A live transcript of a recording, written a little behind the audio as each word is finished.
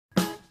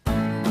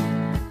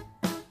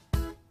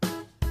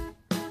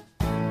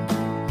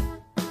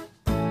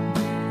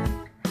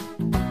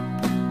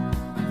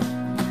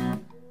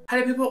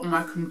Hello people and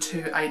welcome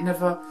to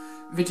another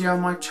video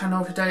on my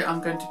channel. Today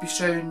I'm going to be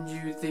showing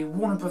you the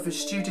Warner Brothers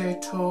studio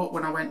tour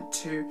when I went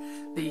to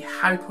the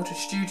Harry Potter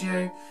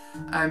studio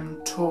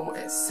tour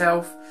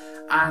itself,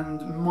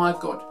 and my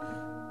god,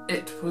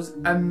 it was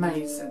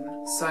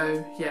amazing.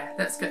 So yeah,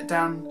 let's get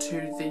down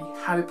to the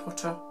Harry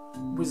Potter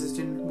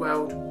Wizarding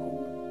World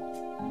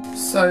Hall.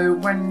 So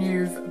when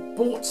you've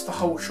bought the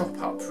whole shop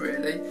up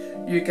really,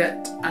 you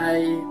get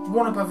a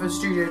Warner Brothers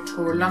studio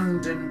tour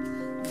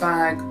London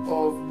bag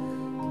of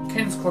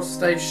King's Cross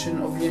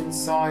Station, of the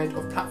inside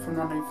of platform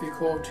 9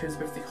 3/4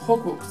 with the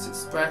Hogwarts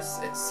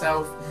Express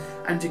itself,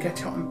 and you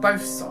get it on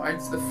both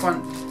sides, the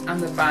front and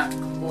the back,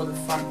 or the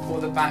front or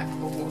the back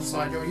of what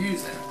side you're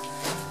using.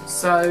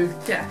 So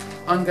yeah,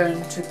 I'm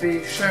going to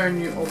be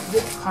showing you of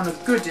what kind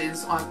of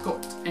goodies I've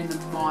got in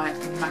my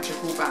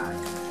magical bag.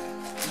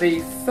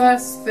 The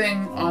first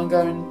thing I'm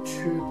going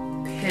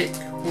to pick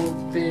will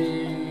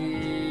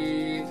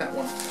be that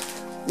one.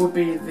 Will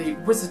be the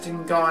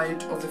Wizarding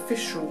Guide, or the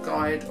official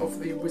guide of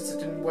the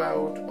Wizarding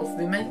World of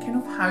the making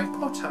of Harry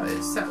Potter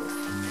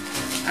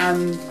itself.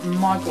 And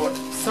my god,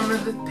 some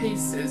of the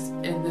pieces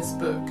in this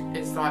book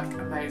is like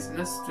amazing.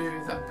 Let's do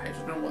that page.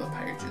 I don't know what the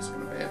page is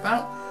going to be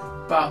about,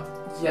 but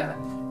yeah,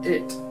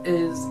 it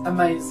is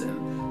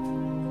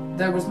amazing.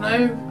 There was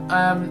no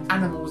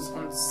animals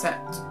on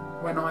set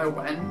when I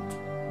went,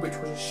 which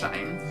was a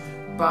shame,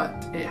 but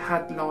it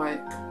had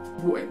like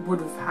what it would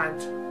have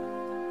had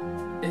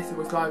if there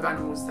was live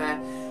animals there.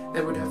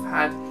 They would have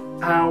had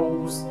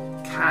owls,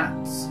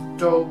 cats,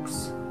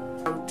 dogs,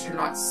 to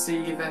like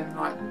see them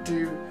like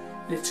do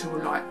little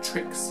like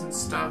tricks and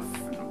stuff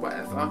and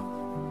whatever.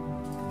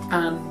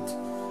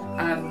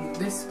 And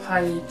this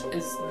page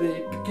is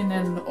the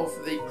beginning of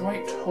the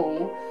Great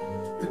Hall.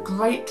 The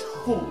Great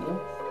Hall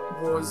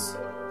was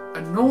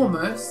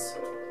enormous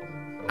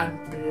and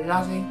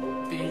bloody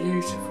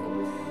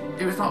beautiful.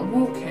 It was like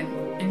walking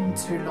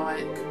into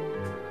like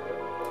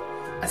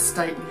a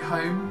stately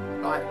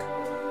home, like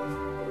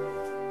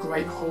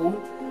Great Hall,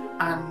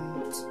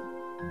 and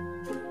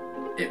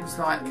it was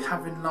like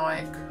having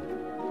like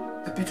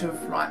a bit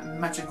of like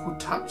magical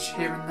touch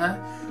here and there.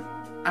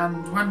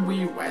 And when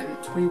we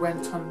went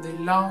on the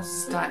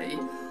last day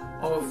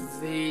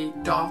of the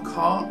Dark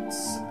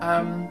Arts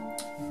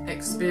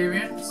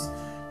experience.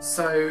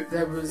 So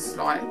there was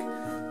like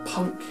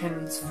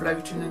pumpkins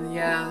floating in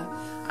the air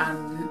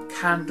and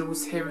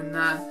candles here and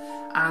there,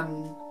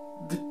 and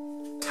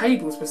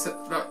tables were set,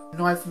 like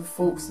knives and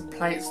forks and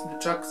plates and the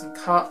jugs and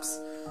cups,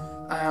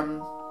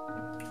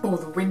 all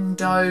the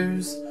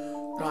windows,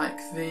 like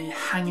the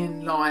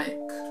hanging like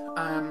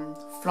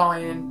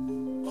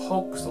flying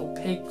hogs or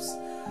pigs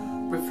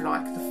with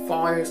like the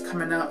fires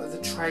coming out of the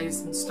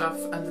trays and stuff,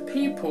 and the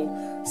people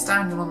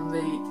standing on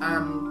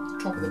the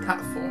top of the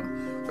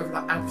platform with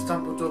like Albus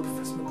Dumbledore,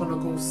 Professor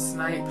McGonagall,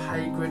 Snape,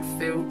 Hagrid,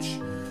 Filch,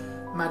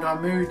 Mad-Eye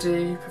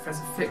Moody,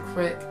 Professor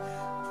Flitwick.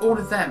 All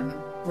of them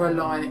were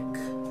like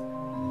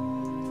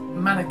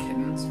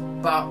mannequins,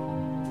 but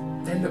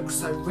they look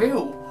so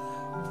real.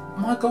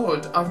 My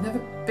god, I've never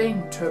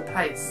been to a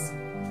place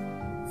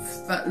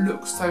that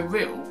looks so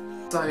real.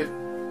 So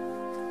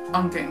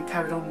I'm getting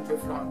carried on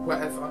with like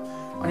whatever.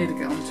 I need to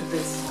get onto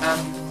this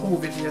haul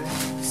video.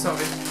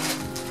 Sorry.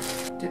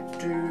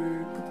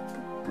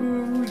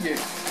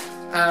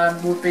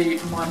 Will be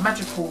my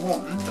magical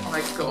wand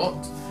I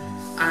got,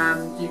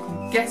 and you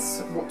can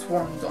guess what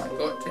wand I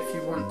got if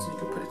you want. You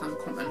can put it down in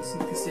the comments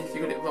and you can see if you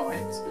got it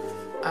right.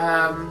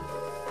 I'm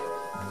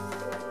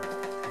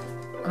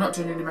not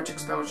doing any magic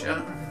spells yet. I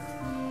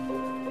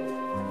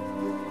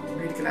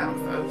need to get it out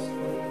first.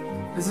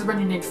 This is when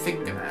you need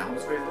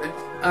fingernails, really.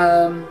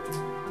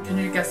 Can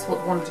you guess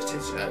what wand it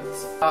is yet?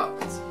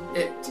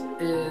 It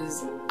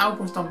is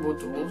Albus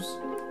Dumbledore's,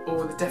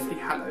 or the Deathly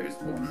Hallows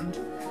wand,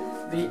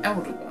 the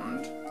Elder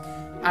Wand.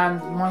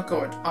 And my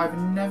god, I've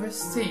never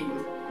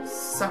seen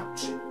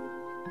such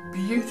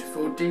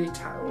beautiful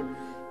detail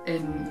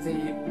in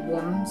the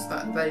wands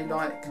that they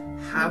like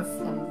have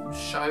on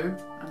show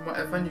and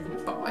whatever, and you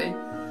can buy.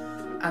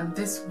 And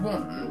this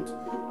wand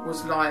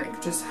was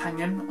like just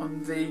hanging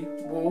on the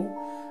wall,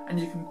 and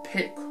you can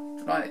pick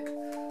like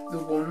the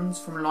wands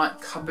from like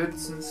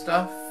cupboards and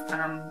stuff.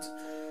 And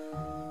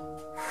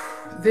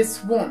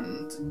this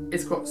wand,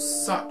 it's got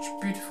such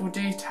beautiful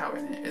detail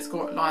in it. It's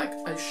got like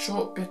a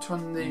short bit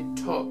on the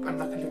top and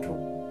like a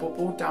little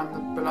bubble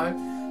down below,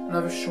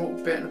 another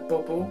short bit and a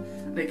bubble,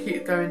 and they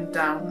keep going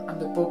down and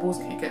the bubbles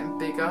keep getting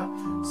bigger,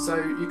 so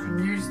you can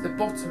use the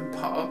bottom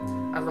part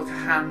as like a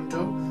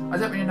handle. I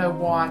don't really know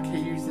why I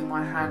keep using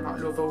my hand like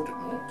Lord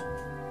Voldemort.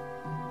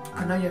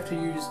 I know you have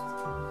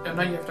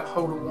to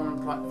hold a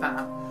wand like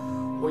that,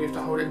 or you have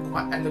to hold it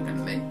quite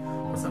elegantly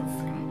or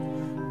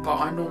something, but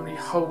I normally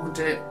hold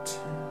it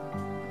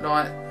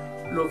like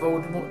Lord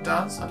Voldemort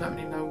does. I don't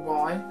really know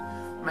why.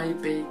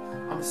 Maybe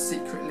I'm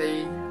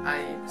secretly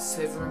a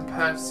Slytherin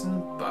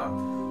person, but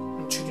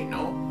I'm truly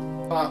not.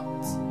 But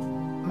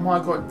my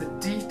god, the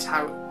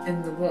detail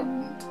in the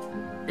wand,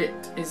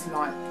 it is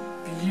like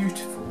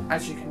beautiful.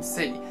 As you can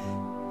see,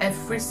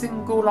 every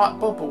single like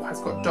bobble has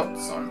got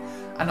dots on,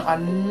 and I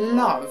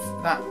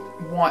love that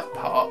white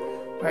part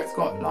where it's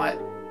got like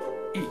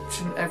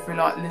each and every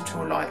like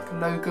little like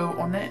logo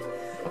on it,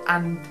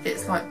 and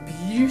it's like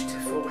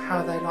beautiful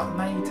how they like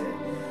made it.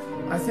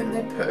 I think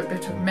they put a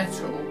bit of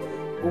metal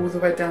all the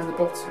way down the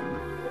bottom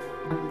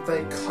and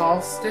they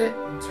cast it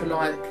to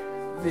like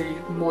the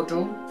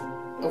model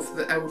of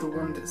the Elder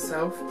Wand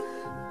itself,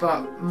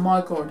 but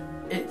my god,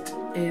 it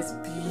is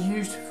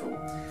beautiful,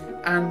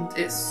 and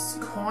it's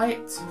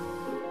quite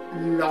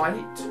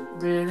light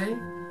really,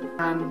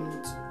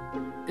 and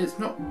it's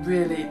not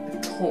really a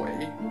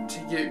toy to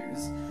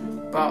use,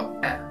 but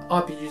yeah,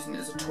 I'll be using it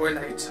as a toy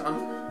later.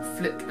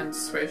 Flick and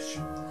swish.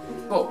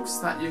 Box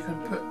that you can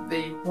put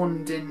the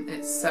wand in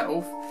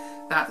itself,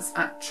 that's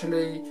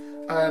actually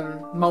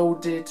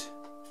moulded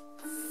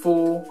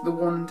for the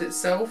wand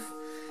itself.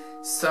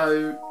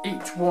 So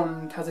each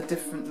wand has a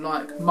different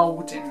like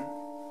moulding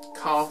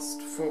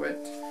cast for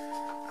it,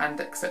 and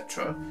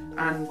etc.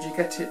 And you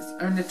get its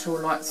own little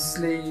like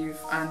sleeve,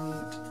 and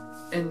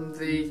in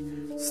the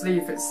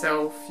sleeve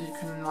itself you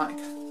can like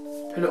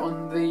put it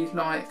on the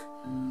like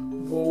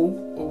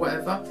wall or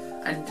whatever,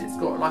 and it's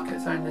got like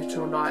its own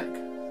little like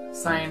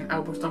saying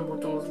Albus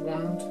Dumbledore's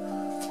wand,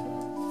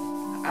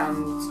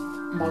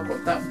 and my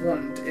god, that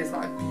wand is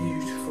like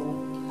beautiful.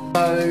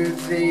 So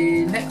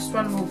the next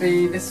one will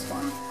be this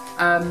one.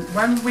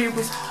 When we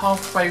was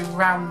halfway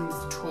round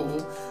the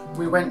tour,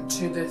 we went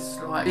to this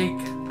like big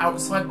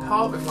outside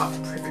part with like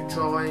Privet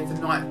Drive,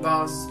 the night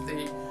bus,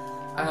 the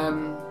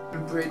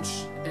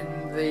bridge in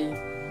the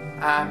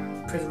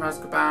Prisoner of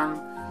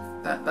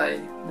Azkaban that they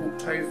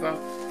walked over,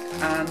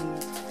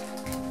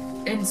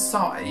 and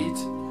inside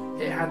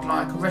it had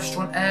like a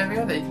restaurant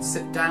area that you can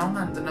sit down,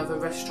 and another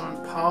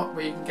restaurant part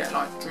where you can get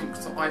like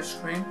drinks or ice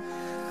cream,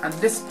 and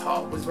this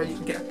part was where you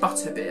can get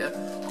butterbeer.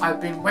 I've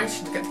been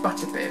waiting to get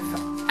butterbeer for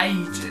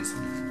ages,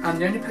 and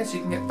the only place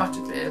you can get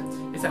butterbeer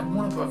is at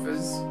Warner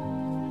Brothers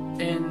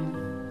in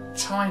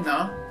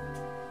China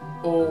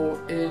or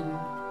in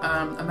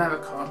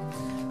America.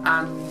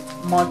 And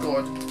my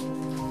god,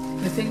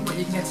 the thing what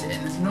you can get it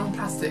in is a normal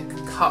plastic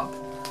cup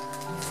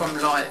from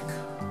like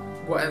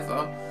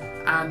whatever,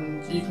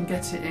 and you can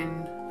get it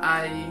in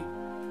a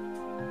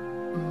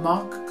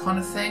mug kind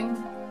of thing,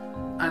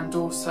 and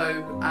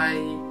also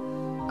a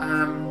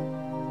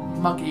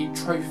muggy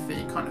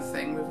trophy kind of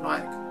thing with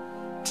like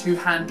two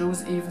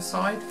handles either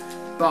side.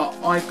 But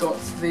I got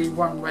the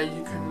one where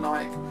you can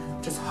like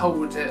just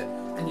hold it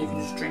and you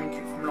can just drink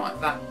it from like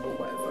that or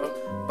whatever.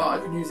 But I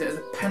can use it as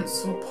a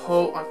pencil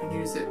pot, I can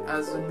use it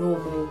as a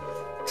normal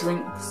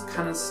drinks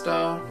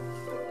canister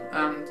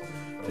and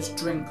just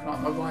drink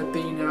like my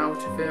Ribena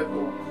out of it,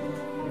 or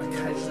a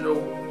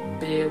casual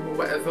beer or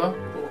whatever,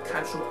 or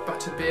casual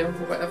butterbeer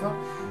or whatever.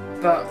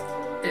 But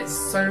it's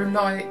so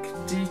like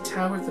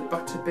detailed with the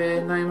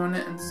butterbeer name on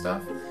it and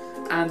stuff,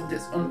 and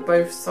it's on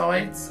both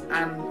sides,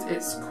 and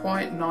it's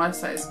quite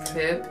nice that it's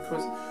clear,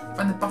 because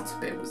when the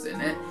butterbeer was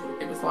in it,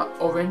 it was like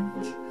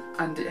orange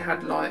and it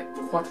had like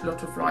quite a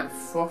lot of like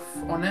froth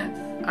on it,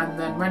 and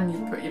then when you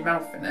put your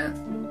mouth in it,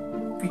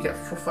 you get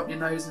froth up your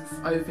nose and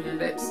over your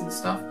lips and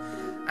stuff.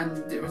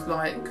 And it was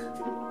like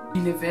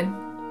you live in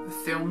the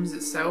films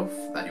itself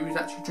that you was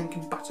actually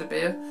drinking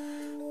butterbeer.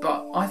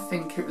 But I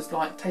think it was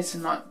like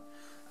tasting like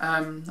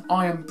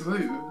Iron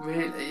Brew,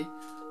 really,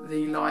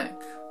 the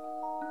like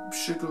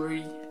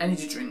sugary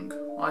energy drink,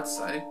 I'd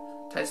say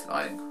tastes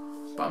like,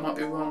 but I might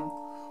be wrong.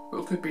 Or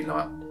it could be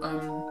like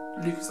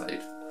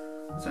Lucozade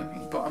or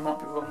something, but I might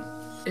be wrong.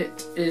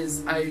 It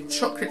is a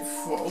chocolate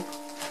frog,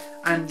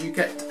 and you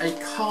get a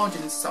card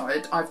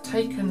inside. I've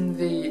taken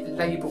the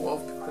label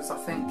off because I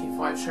think if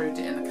I showed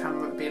it in the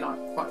camera it would be like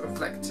quite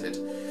reflected.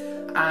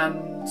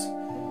 And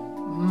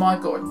my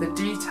god, the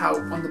detail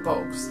on the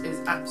box is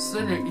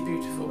absolutely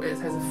beautiful. It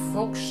has a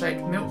frog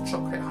shaped milk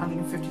chocolate,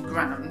 150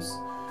 grams,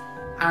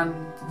 and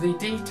the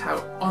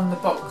detail on the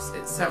box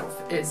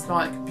itself, it's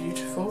like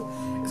beautiful.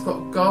 It's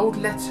got gold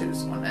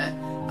letters on it,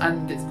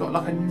 and it's got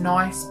like a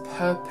nice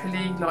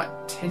purpley like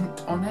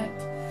tint on it,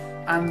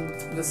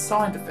 and the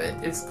side of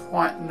it is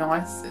quite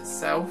nice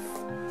itself.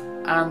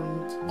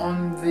 And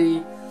on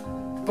the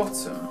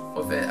bottom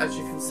of it, as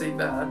you can see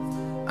there,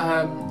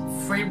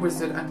 free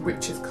wizard and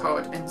witches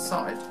card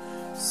inside.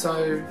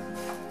 So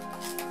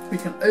we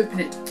can open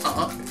it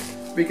up.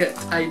 We get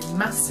a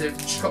massive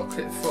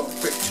chocolate frog,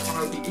 which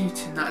I'll be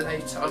eating that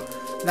later.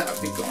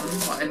 That'll be gone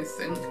like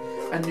anything.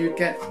 And you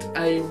get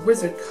a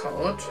wizard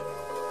card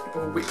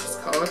or witches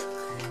card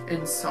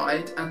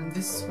inside, and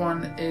this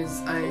one is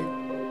a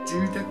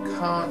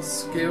Judicar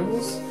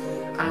skills,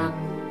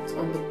 and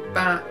on the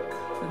back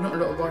there's not a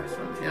lot of writing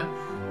on here.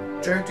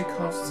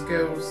 Judicar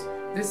skills.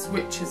 This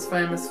witch is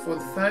famous for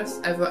the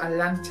first ever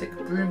Atlantic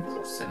broom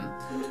crossing.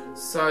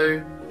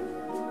 So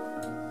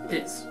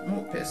it's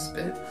Morpheus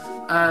bit.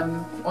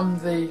 On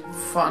the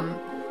front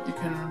you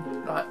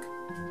can like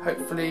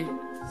hopefully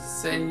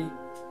see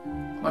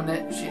on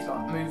it she's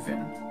like moving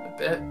a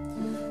bit,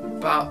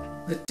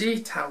 but the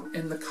detail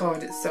in the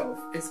card itself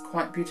is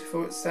quite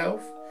beautiful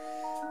itself.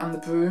 and the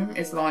broom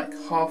is like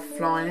half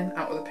flying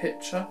out of the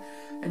picture,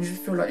 and you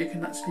just feel like you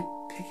can actually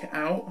pick it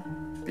out,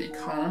 but you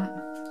can't.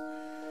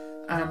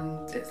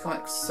 And it's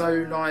like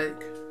so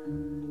like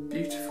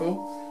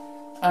beautiful.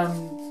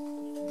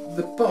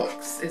 The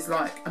box is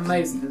like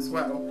amazing as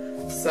well.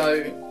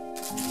 So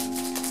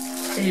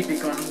he'll be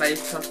gone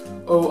later,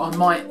 or I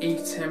might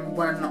eat him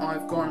when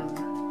I've gone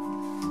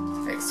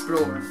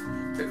exploring,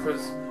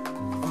 because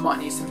I might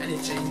need some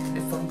energy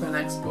if I'm going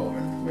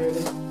exploring, really.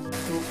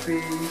 It will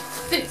be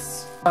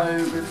this. So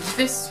with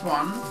this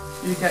one,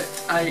 you get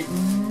a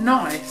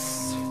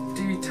nice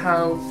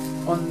detail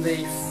on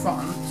the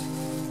front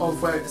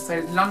of where it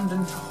says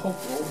London to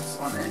Hogwarts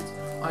on it.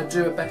 I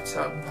do a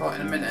better part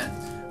in a minute.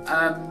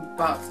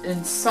 But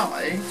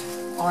inside,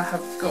 I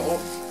have got,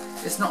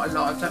 it's not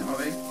alive, don't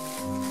worry,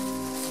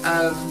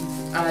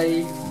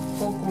 a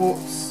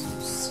Hogwarts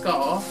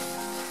scarf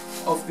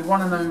of the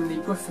one and only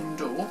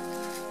Gryffindor,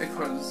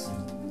 because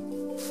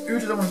who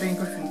doesn't want to be in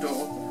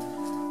Gryffindor?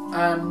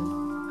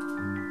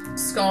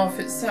 Scarf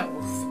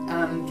itself,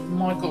 and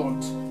my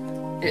god,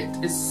 it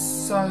is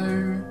so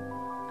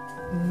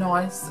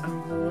nice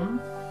and warm,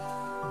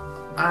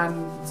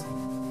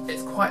 and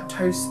it's quite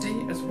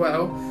toasty as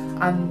well,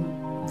 and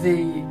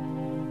the,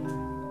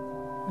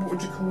 what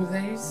would you call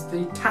these?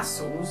 The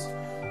tassels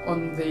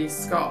on the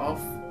scarf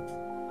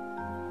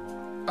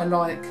are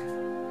like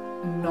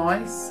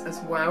nice as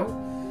well,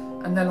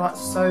 and they're like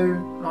so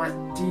like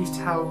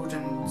detailed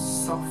and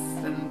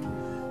soft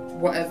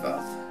and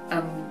whatever,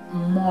 and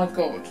my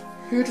god,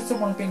 who doesn't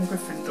want to be in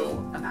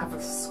Gryffindor and have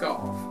a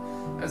scarf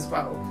as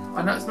well?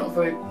 I know it's not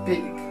very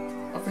big,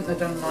 I think they've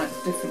done like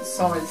different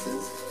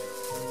sizes,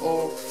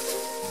 or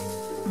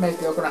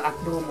maybe I've got an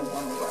abnormal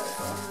one or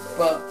whatever,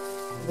 but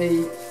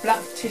the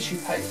black tissue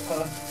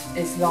paper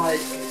is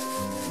like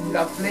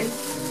lovely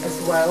as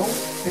well,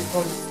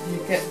 because you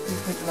get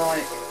different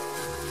like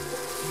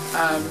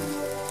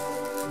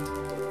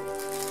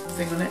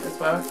thing on it as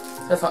well.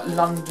 So it's like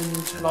London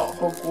to like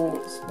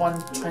Hogwarts,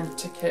 one train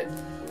ticket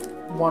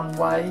one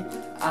way,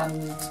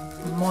 and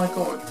my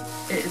god,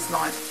 it is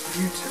like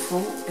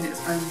beautiful in its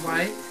own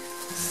way.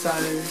 So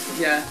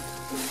yeah,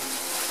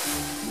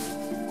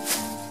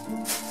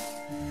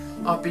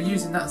 I'll be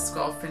using that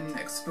scarf in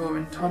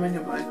exploring time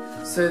anyway.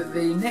 So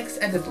the next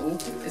edible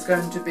is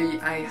going to be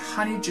a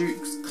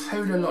Honeydukes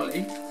Cola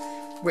Lolly,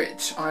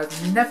 which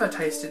I've never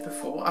tasted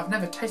before. I've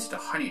never tasted a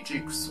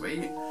Honeydukes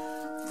sweet.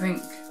 I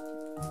think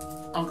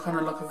I'm kind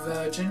of like a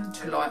virgin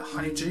to like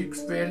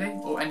Honeydukes really,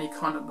 or any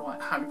kind of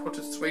like Harry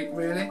Potter sweet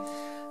really.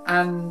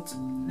 And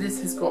this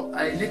has got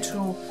a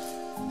little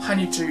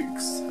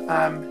Honeydukes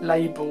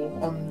label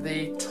on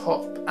the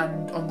top,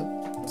 and on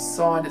the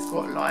side it's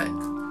got like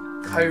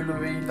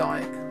cola-y,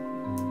 like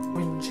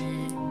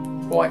orangey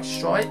white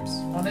stripes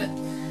on it,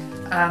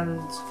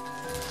 and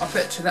I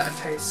bet you that'll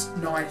taste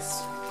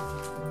nice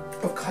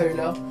of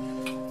cola,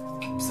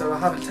 so I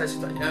haven't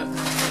tasted that yet.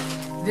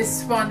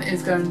 This one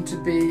is going to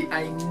be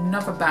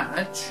another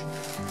badge.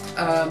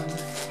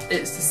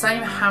 It's the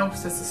same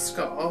house as the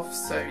scarf,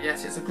 so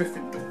yes, it's a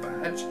Gryffindor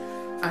badge,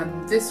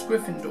 and this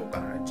Gryffindor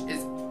badge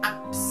is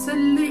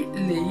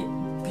absolutely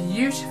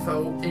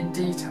beautiful in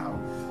detail.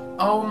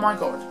 Oh my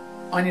god,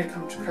 I need to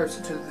come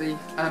closer to the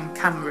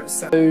camera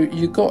itself. So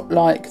you got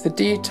like the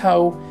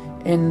detail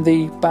in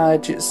the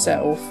badge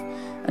itself,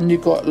 and you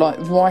got like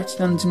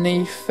writing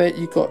underneath it,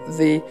 you got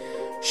the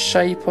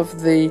shape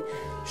of the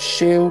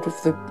shield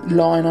with the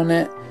line on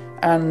it,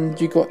 and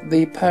you got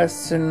the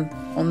person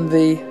on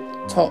the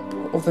top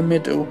of the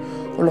middle,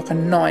 or like a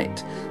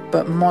knight.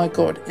 But my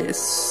god, it is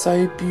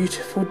so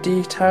beautiful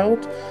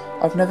detailed.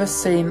 I've never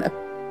seen a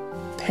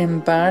pin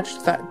badge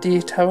that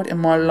detailed in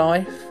my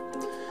life.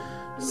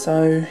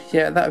 So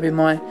yeah, that would be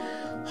my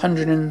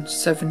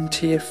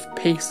 170th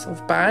piece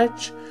of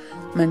badge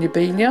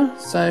memorabilia.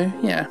 So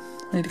yeah,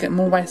 I need to get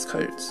more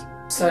waistcoats.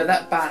 So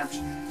that badge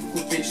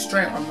will be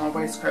straight on my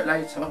waistcoat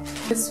later.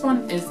 This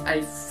one is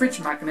a fridge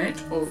magnet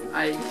of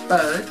a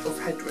bird of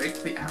Hedwig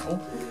the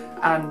owl,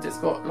 and it's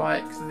got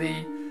like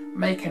the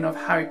making of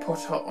Harry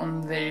Potter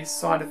on the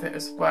side of it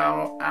as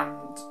well, and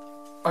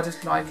I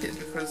just like it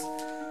because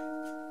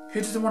who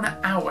doesn't want an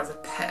owl as a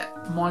pet?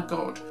 My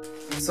god.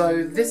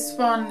 So this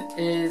one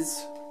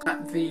is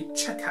at the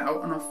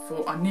checkout, and I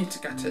thought I need to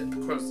get it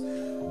because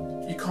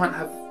you can't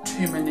have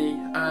too many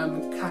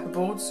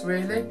clapperboards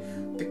really,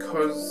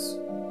 because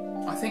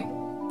I think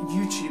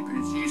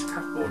YouTubers use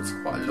clapperboards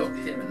quite a lot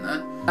here and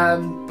there.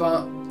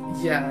 But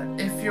yeah,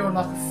 if you're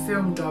like a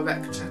film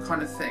director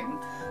kind of thing,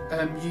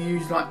 you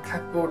use like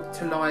clapperboard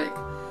to like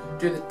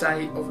do the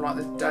date of like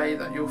the day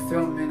that you're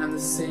filming and the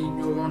scene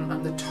you're on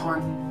and the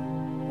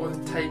time was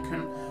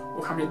taken,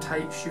 or how many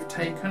takes you've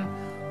taken,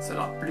 so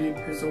like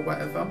bloopers or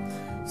whatever.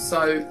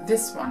 So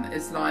this one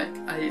is like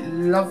a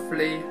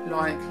lovely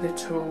like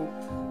little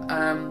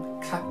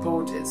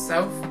clapboard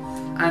itself,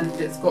 and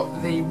it's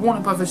got the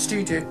Warner Brothers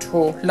Studio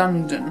Tour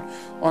London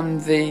on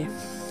the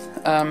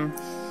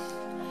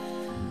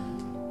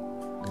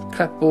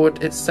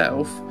clapboard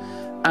itself,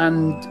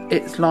 and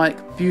it's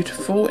like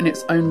beautiful in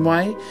its own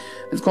way.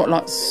 It's got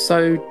like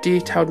so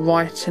detailed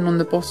writing on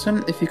the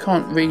bottom. If you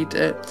can't read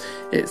it,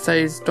 it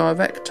says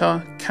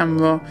director,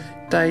 camera,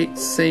 date,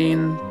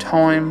 scene,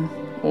 time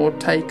or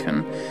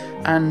taken,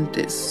 and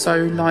it's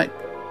so like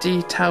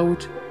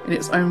detailed in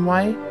its own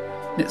way,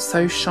 and it's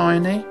so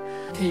shiny.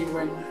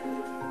 Keyring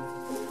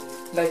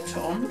later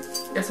on.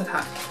 Yes, I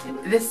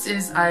have. This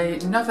is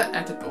another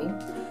edible,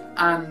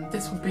 and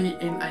this will be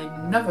in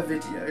another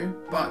video,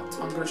 but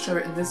I'm going to show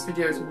it in this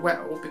video as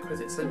well because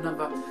it's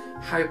another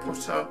Harry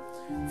Potter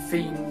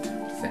themed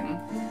thing.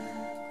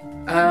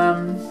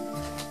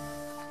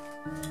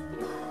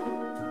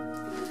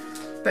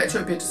 Bet it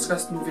would be a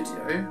disgusting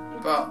video,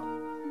 but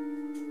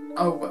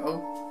oh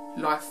well,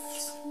 life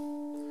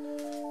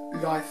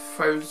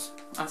throws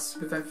us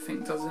with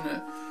everything, doesn't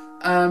it?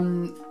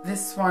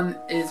 This one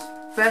is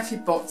Bertie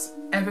Bott's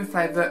every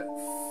flavour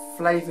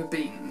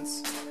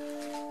beans.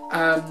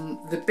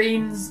 The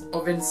beans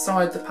of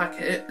inside the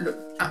packet look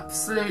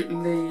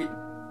absolutely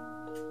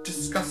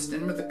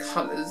disgusting with the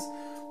colours.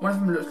 One of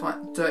them looks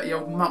like dirty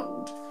old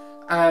mould.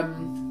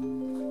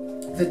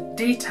 The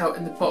detail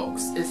in the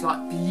box is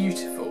like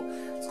beautiful.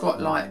 It's got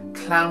like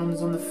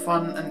clowns on the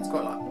front and it's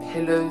got like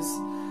pillars,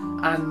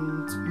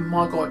 and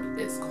my god,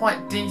 it's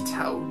quite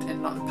detailed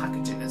in like the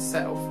packaging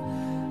itself,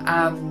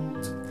 and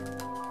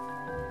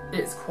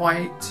it's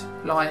quite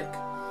like,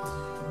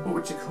 what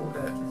would you call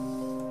it,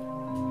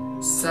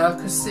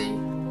 circusy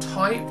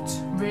typed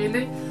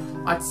really,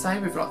 I'd say,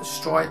 with like the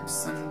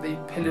stripes and the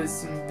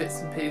pillars and bits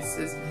and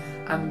pieces,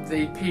 and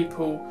the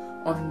people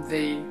on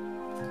the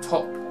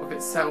top of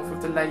itself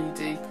with the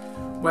lady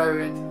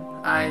wearing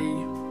a,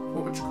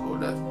 what would you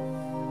call it,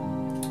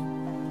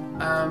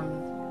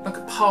 like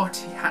a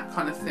party hat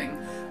kind of thing,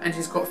 and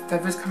she's got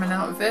feathers coming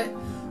out of it.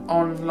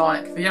 On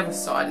like the other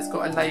side, it's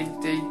got a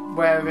lady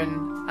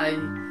wearing a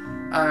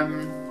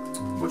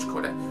what do you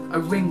call it, a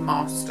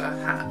ringmaster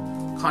hat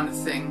kind of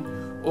thing,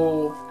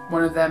 or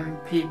one of them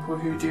people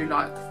who do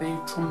like the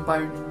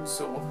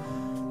trombones or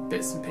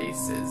bits and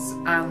pieces,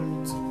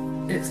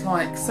 and it's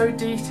like so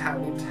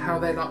detailed how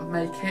they like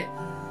make it,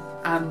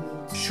 and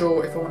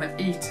sure, if I want to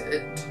eat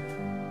it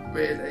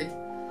really,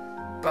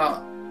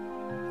 but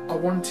I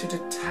wanted to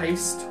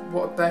taste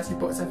what a Bertie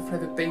Bott's every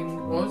flavour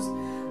bean was,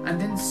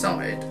 and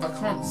inside I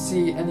can't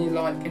see any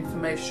like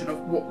information of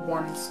what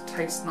ones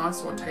taste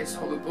nice or taste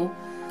horrible,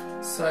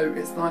 so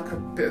it's like a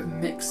bit of a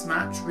mix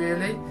match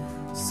really.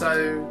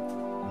 So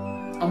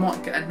I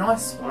might get a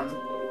nice one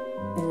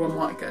or I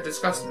might get a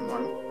disgusting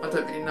one, I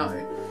don't really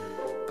know,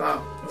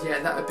 but yeah,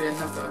 that would be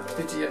another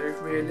video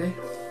really.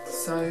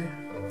 So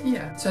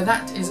yeah, so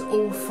that is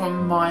all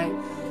from my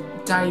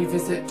day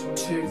visit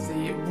to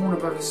the Warner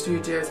Brothers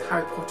Studios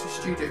Harry Potter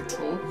studio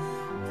tour,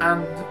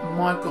 and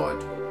my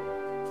god,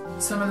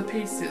 some of the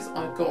pieces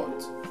I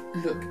got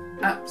look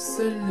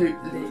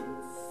absolutely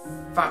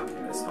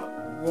fabulous,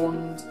 like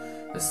wand,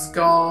 the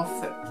scarf,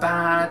 the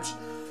badge.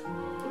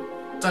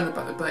 Don't know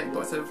about the Bertie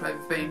Bott's every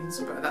flavour beans,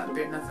 but that would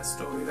be another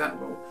story, that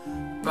will.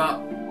 But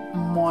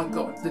my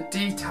god, the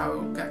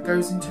detail that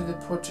goes into the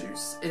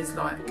produce is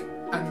like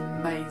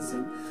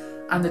amazing,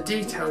 and the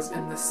details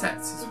in the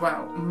sets as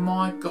well.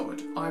 My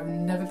god, I've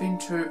never been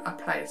to a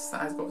place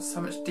that has got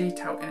so much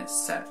detail in its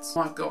sets.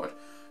 My god,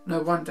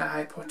 no wonder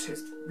Harry Potter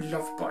is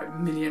loved by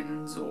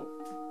millions or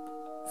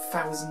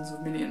thousands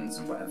of millions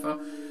and whatever.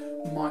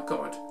 My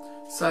god.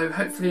 So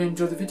hopefully you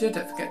enjoyed the video.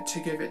 Don't forget to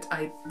give it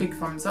a big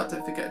thumbs up.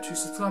 Don't forget to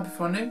subscribe if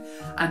you're new,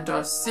 and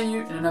I'll see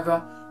you in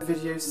another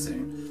video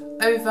soon.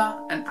 Over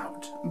and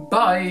out.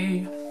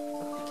 Bye.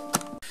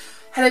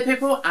 Hello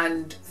people,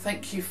 and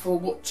thank you for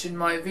watching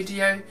my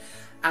video,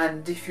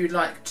 and if you'd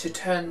like to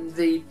turn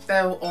the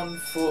bell on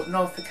for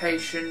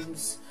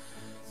notifications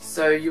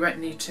so you won't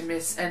need to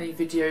miss any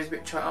videos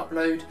which I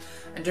upload,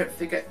 and don't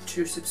forget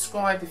to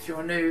subscribe if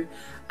you're new,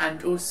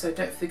 and also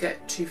don't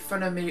forget to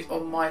follow me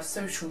on my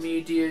social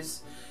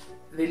medias.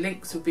 The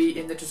links will be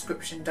in the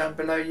description down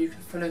below. You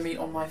can follow me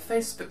on my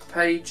Facebook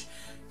page,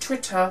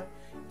 Twitter,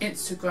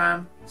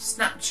 Instagram,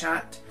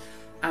 Snapchat,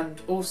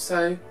 and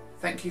also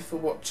thank you for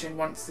watching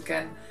once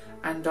again,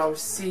 and I'll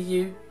see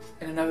you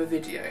in another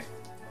video.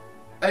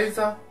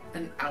 Over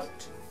and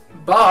out.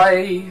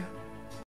 Bye!